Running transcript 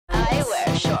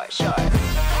Hi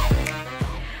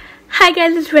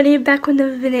guys, it's Rania back with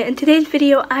another video. In today's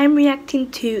video, I'm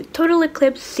reacting to Total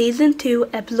Eclipse Season 2,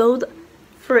 Episode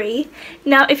 3.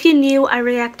 Now, if you're new, I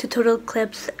react to Total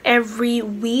Eclipse every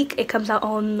week. It comes out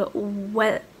on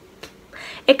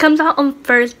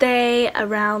Thursday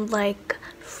around like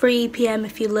 3 p.m.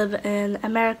 if you live in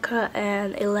America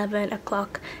and 11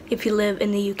 o'clock if you live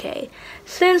in the UK.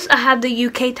 Since I have the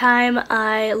UK time,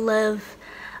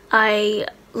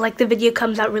 like the video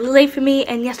comes out really late for me,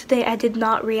 and yesterday I did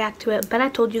not react to it, but I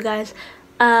told you guys.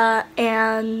 Today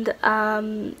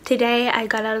I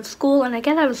got out of school, and I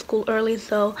get out of school early,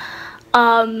 so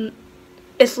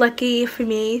it's lucky for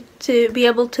me to be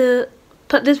able to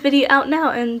put this video out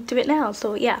now and do it now.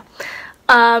 So yeah.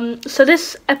 So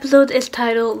this episode is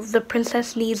titled "The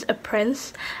Princess Needs a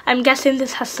Prince." I'm guessing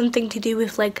this has something to do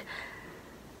with like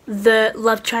the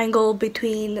love triangle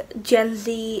between Gen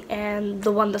Z and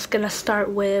the one that's gonna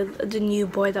start with the new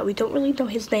boy that we don't really know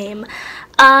his name.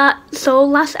 So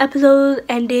last episode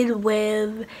ended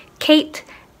with Kate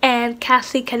and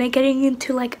Cassie kind of getting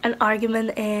into like an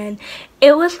argument, and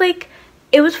it was funny.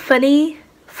 It was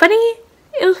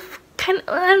kind of,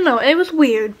 I don't know, it was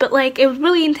weird, but like it was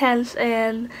really intense,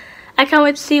 and I can't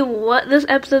wait to see what this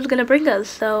episode is gonna bring us.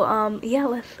 So yeah,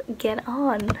 let's get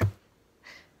on.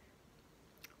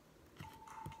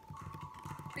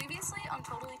 Previously on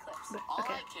Total Eclipse. All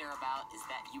I care about is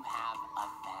that you have a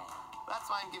thing. That's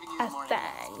why I'm giving you A the morning.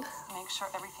 thing. Make sure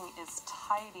everything is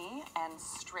tidy and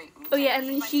straight. Oh yeah, and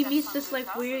then she meets this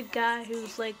like weird guy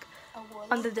who's like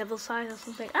on the devil's side or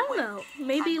something. I don't know.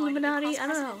 Maybe Illuminati. I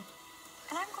don't know.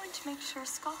 And I'm going to make sure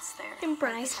Scott's there. And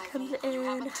Bryce comes in. You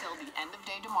have until the end of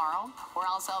day tomorrow, or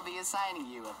else I'll be assigning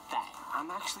you a thing. I'm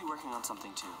actually working on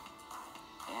something too,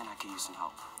 and I could use some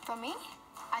help. From me?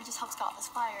 I just helped Scott with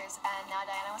his flyers, and now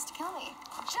Diana wants to kill me.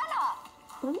 Jenna!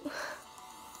 Ooh.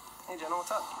 Hey Jenna, what's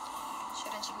up?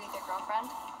 Shouldn't you be with your girlfriend?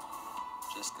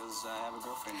 Just because I have a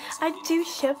girlfriend. I do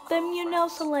ship them, you know,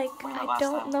 so like I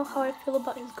don't know how I feel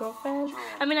about his girlfriend.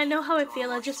 I mean, I know how I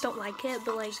feel, I just don't like it,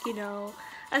 but like, you know,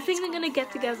 I think they're gonna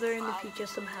get together in the future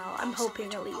somehow. I'm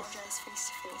hoping at least.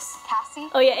 Cassie?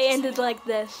 Oh yeah, it ended like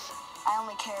this. I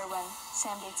only care when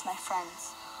Sam dates my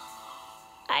friends.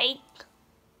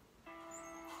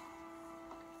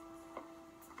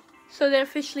 So they're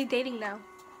officially dating now.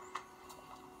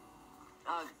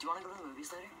 Do you want to go to the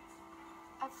movies later?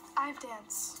 I have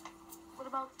dance. What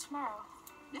about tomorrow?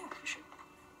 Yeah, for sure.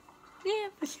 Yeah,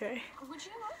 for sure. Would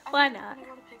you? Why not? You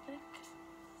want a picnic?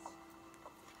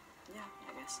 Yeah,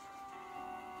 I guess.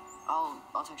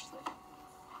 I'll text you later.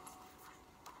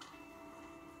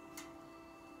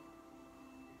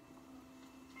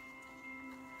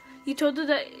 You told her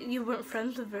that you weren't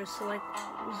friends with her, so like.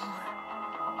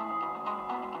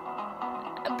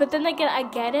 But then again, I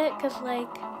get it, cause like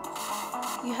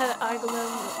you had an argument,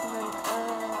 and then,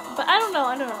 but I don't know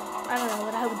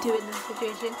what I would do in this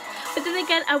situation. But then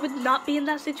again, I would not be in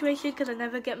that situation because I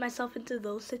never get myself into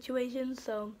those situations.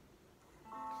 So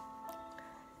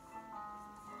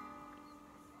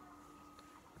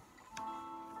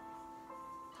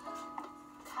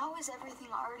how is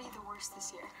everything already the worst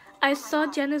this year? I saw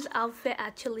Jenna's outfit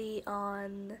actually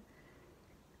on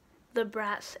the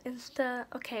Bratz Insta.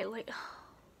 Okay, like.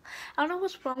 I don't know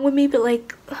what's wrong with me, but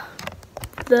like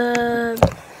the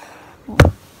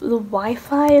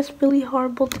Wi-Fi is really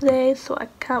horrible today, so I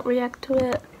can't react to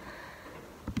it.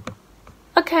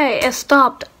 Okay, it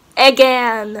stopped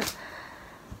again.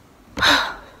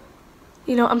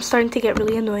 You know, I'm starting to get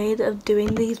really annoyed of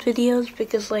doing these videos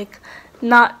because like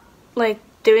not like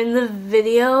doing the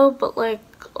video, but like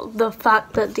the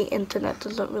fact that the internet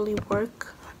doesn't really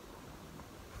work.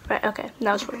 Right, okay,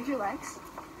 now it's working. Your legs?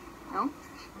 No?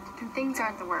 And things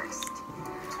aren't the worst.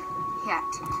 Yet.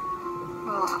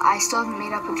 Well, I still haven't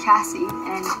made up with Cassie,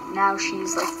 and now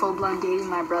she's like full-blown dating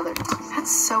my brother. That's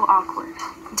so awkward.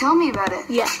 Tell me about it.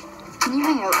 Yeah. Can you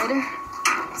hang out later?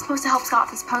 I'm supposed to help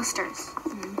Scott with his posters.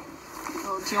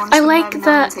 Well, do you want to I like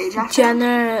that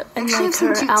Jenna and like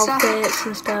her outfits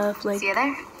and stuff. Like, see you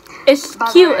there? It's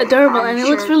cute, adorable, and it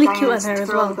looks really cute on her as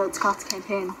well. About Scott's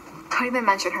campaign. Don't even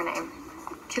mention her name.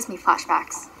 Gives me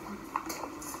flashbacks.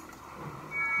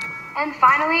 And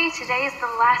finally, today is the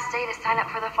last day to sign up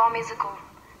for the fall musical,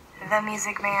 The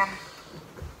Music Man.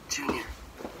 Junior.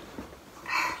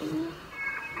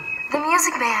 The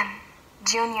Music Man,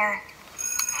 Junior.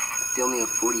 They only have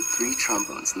 43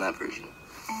 trombones in that version.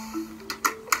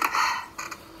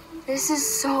 This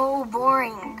is so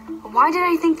boring. Why did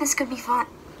I think this could be fun?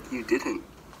 You didn't.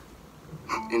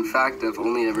 In fact, I've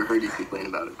only ever heard you complain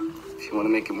about it. If you want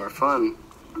to make it more fun,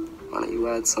 why don't you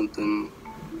add something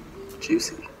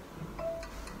juicy?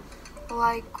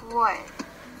 Like what?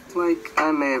 Like,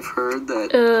 I may have heard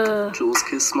that Jules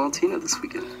kissed small Tina this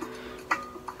weekend.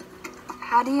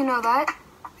 How do you know that?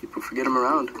 People forget him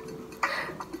around.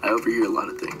 I overhear a lot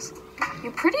of things.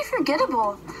 You're pretty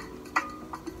forgettable.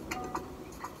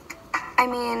 I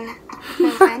mean,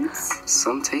 no offense.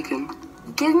 Some taken.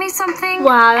 Give me something.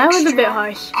 Wow, that was a bit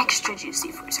harsh. Extra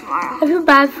juicy for tomorrow. I feel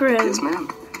bad for him. Yes, ma'am.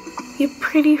 You're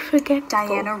pretty forgetful.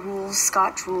 Diana rules,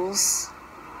 Scott rules.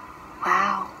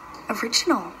 Wow,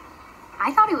 original.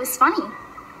 I thought it was funny.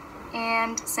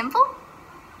 And simple?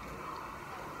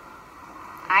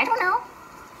 I don't know.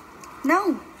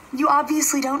 No, you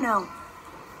obviously don't know.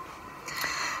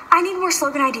 I need more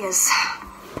slogan ideas.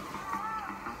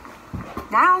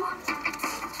 Now.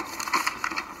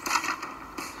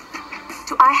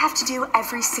 Do I have to do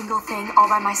every single thing all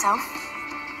by myself?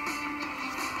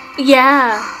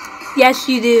 Yeah. Yes,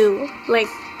 you do. Like,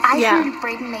 I yeah. heard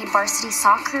Braden made varsity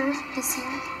soccer this year.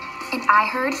 And I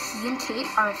heard he and Kate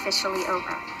are officially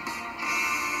over.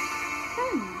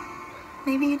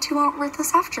 Maybe you two aren't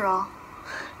worthless after all.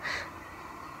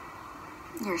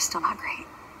 You're still not great.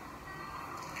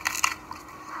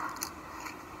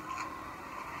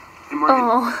 Hey, Morgan.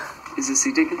 Oh. Is this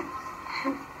seat taken?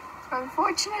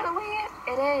 Unfortunately,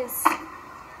 it is.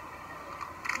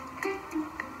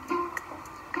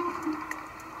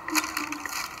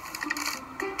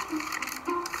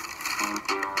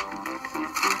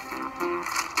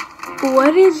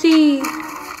 What is he?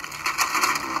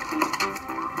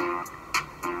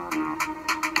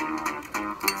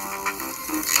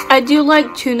 I do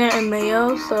like tuna and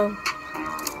mayo, so.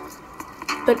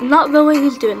 But not the way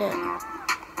he's doing it.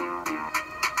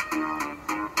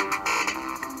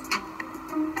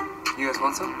 You guys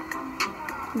want some?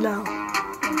 No.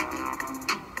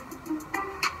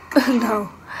 No.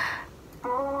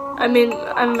 I mean,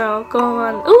 I don't know. Go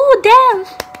on. Ooh, dance!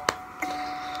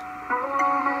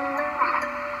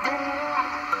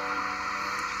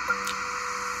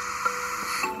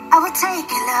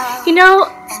 You know,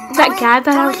 that guy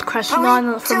that I was crushing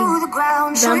on from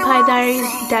Vampire Diaries,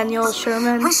 Daniel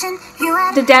Sherman,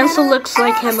 the dancer looks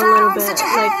like him a little bit.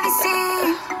 Like,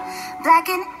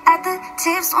 blacking at the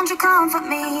tips, won't you comfort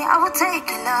me? I will take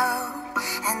your love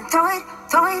and throw it,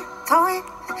 throw it, throw it.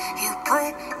 You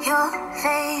put your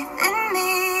faith in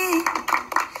me.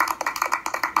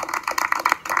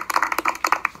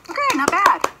 Okay, not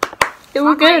bad. they were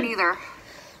Not great good. either.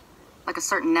 Like a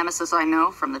certain nemesis I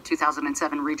know from the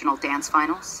 2007 regional dance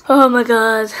finals. Oh my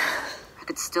god. I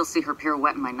could still see her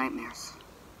pirouette in my nightmares.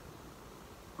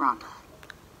 Rhonda.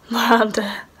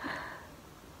 Miranda.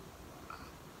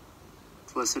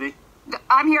 Felicity?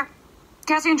 I'm here.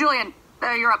 Cassie and Julian,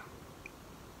 you're up.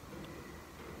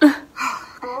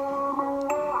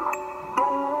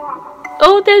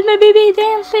 Oh, there's my baby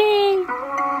dancing.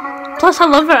 Plus, I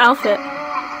love her outfit.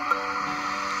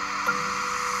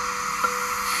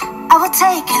 I will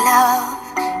take your love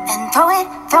and throw it,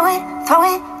 throw it, throw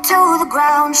it to the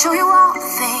ground. Show you all the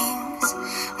things.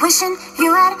 Wishing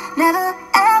you had never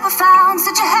ever found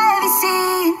such a heavy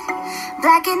scene.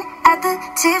 Blacking at the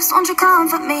tips, won't you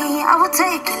comfort me? I will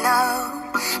take your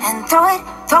love and throw it,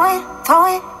 throw it, throw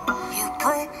it. You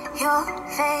put your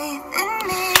faith in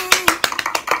me.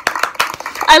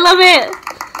 I love it.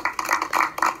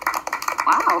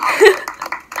 Wow.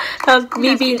 That was me You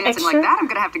guys keep being dancing extra. like that, I'm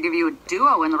gonna have to give you a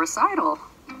duo in the recital. All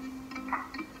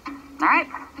right,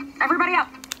 everybody up.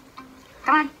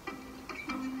 Come on.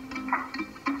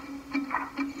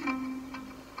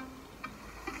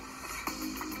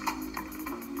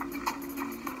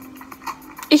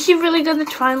 Is she really gonna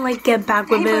try and like get back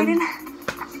with him?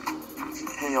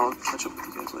 Hey, I'll catch up with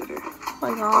you guys later. Oh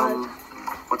my god.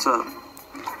 What's up?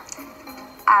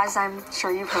 As I'm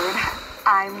sure you've heard,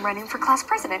 I'm running for class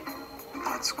president.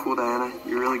 That's cool, Diana.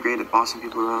 You're really great at bossing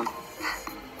people around.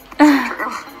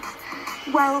 True.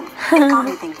 Well, it got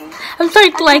me thinking. I'm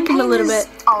starting to like him a little bit.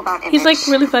 All about He's like image.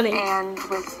 really funny. And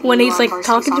with When you he's on like varsity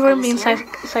talking to soccer her, this being year,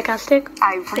 sarcastic.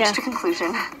 I've reached Yeah. a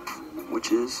conclusion.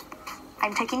 Which is?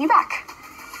 I'm taking you back.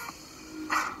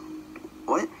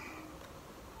 What?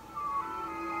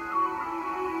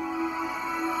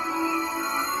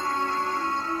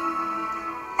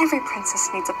 Every princess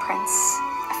needs a prince.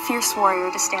 A fierce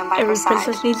warrior to stand by Every her side.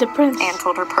 princess needs a prince. Anne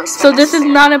told her personally. So this is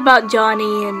not about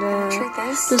Johnny and Truth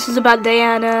is, this is about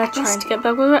Diana trying missed to get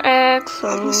back with her ex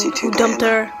I miss you too, who dumped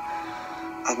Diana. her.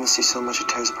 I miss you so much it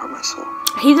tears apart my soul.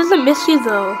 He doesn't miss you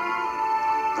though.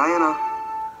 Diana,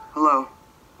 hello.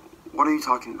 What are you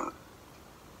talking about?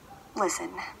 Listen,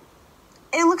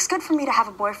 it looks good for me to have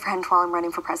a boyfriend while I'm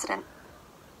running for president.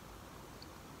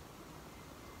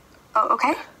 Oh,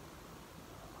 okay?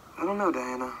 I don't know,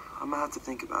 Diana. I'm gonna have to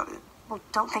think about it. Well,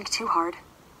 don't think too hard.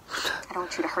 I don't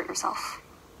want you to hurt yourself.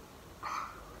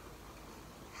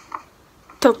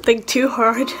 Don't think too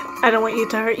hard. I don't want you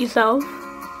to hurt yourself.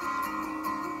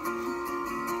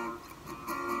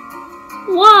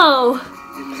 Whoa!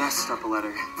 You messed up a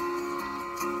letter.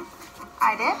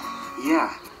 I did?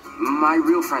 Yeah. My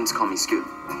real friends call me Scoot.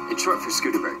 It's short for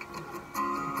Scooterberg.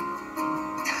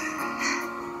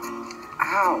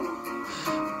 Ow.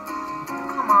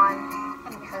 Come on.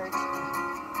 Let me hurt.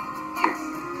 Here.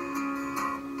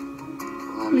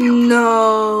 Let me help.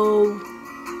 No.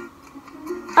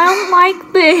 I don't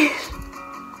like this.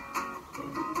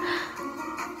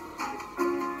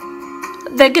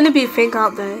 They're gonna be fake,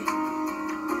 aren't they?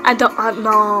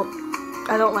 No.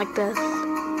 I don't like this.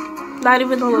 Not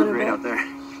even a little Great bit. out there.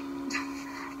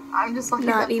 I'm just lucky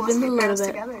Not that even a little bit.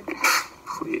 together.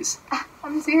 Please.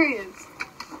 I'm serious.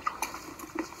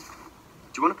 Do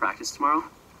you want to practice tomorrow?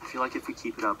 I feel like if we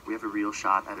keep it up, we have a real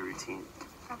shot at a routine.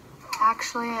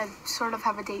 Actually, I sort of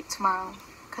have a date tomorrow.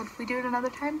 Could we do it another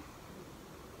time?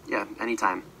 Yeah,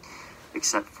 anytime.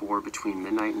 Except for between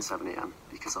midnight and 7 a.m.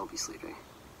 because I'll be sleeping.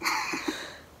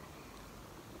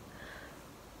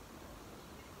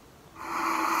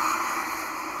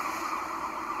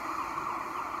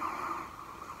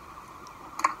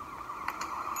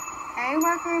 Hey,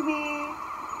 Worker Bee.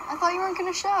 I thought you weren't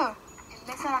going to show. You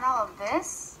missed out on all of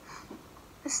this?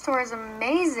 This store is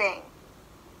amazing.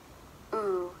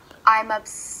 Ooh, I'm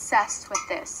obsessed with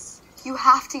this. You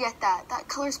have to get that. That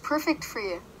color's perfect for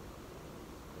you.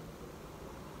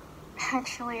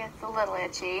 Actually, it's a little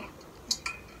itchy.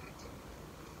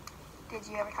 Did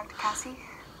you ever talk to Cassie?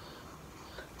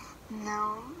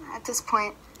 No. At this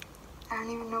point, I don't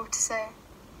even know what to say.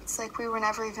 It's like we were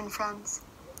never even friends.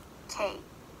 Kate,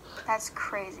 that's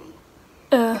crazy.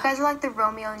 You guys are like the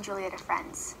Romeo and Juliet of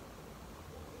friends.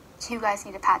 You guys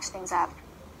need to patch things up.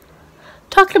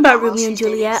 Talking about Yeah, well, Romeo and she's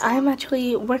dating Juliet, Sam. I'm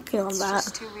actually working on It's that.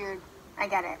 just too weird. I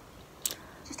get it.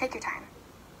 Just take your time.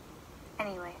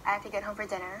 Anyway, I have to get home for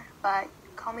dinner, but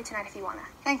call me tonight if you wanna.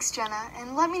 Thanks, Jenna,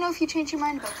 and let me know if you change your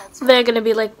mind about that stuff. They're gonna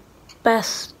be like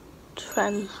best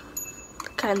friends,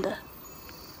 kinda.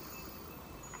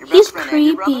 Your best He's friend and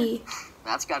your brother? creepy.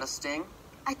 That's got a sting.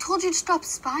 I told you to stop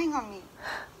spying on me.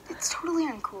 It's totally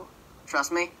uncool.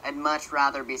 Trust me, I'd much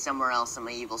rather be somewhere else than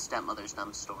my evil stepmother's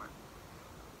dumb store.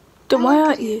 Then I why like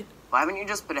aren't it. you? Why haven't you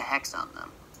just put a hex on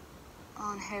them?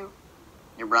 On who?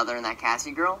 Your brother and that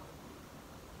Cassie girl?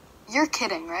 You're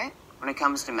kidding, right? When it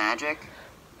comes to magic,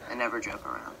 I never joke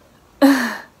around.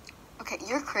 Okay,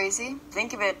 you're crazy.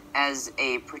 Think of it as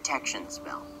a protection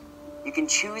spell. You can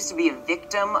choose to be a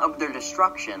victim of their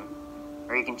destruction,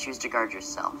 or you can choose to guard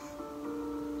yourself.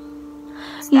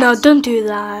 It's No, that don't do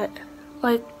that.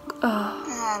 Like,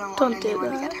 I don't Don't want do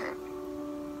anyone that. to get hurt.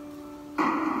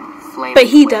 Flaming but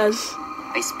he Flame. does.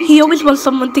 They speak He to always me. wants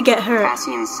someone to get hurt.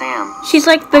 Cassie and Sam. She's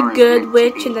like the aren't good meant to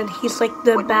witch, be. and then he's like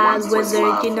the What bad once was wizard,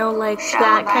 love you know, like shall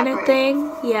that kind of evaporate.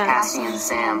 thing. Yeah. Cassie and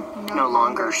Sam no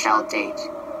longer shall date.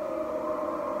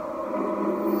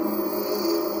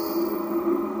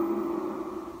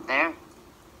 There.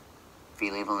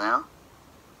 Feel evil now?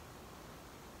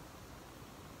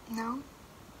 No?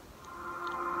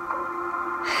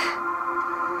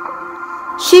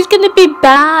 She's gonna be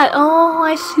bad. Oh,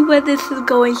 I see where this is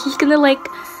going. She's gonna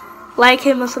like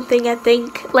him or something, I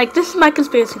think. Like, this is my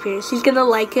conspiracy theory. She's gonna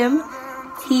like him.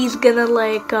 He's gonna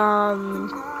like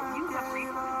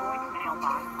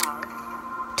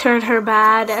turn her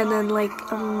bad, and then like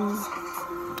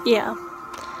yeah.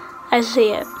 I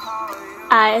see it.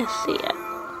 I see it.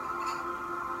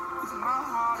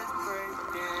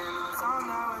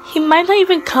 He might not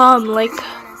even come, like,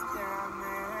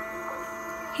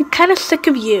 he's kind of sick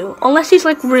of you. Unless he's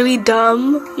like really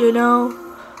dumb, you know.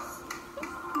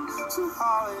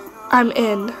 I'm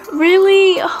in.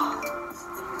 Really? Oh,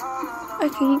 I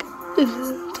can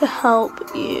to help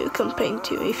you campaign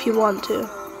to if you want to.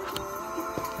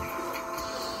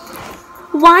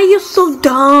 Why are you so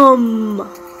dumb?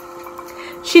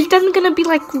 She's then gonna be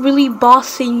like really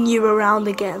bossing you around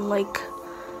again. Like,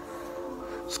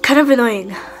 it's kind of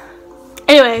annoying.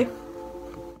 Anyway,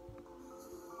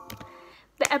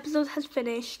 the episode has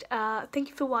finished. Thank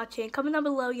you for watching. Comment down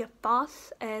below your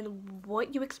thoughts and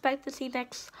what you expect to see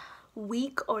next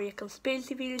week, or your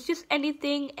conspiracy theories, just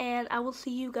anything. And I will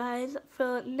see you guys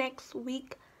for next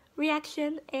week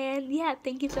reaction. And yeah,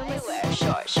 thank you so much.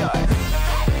 Short.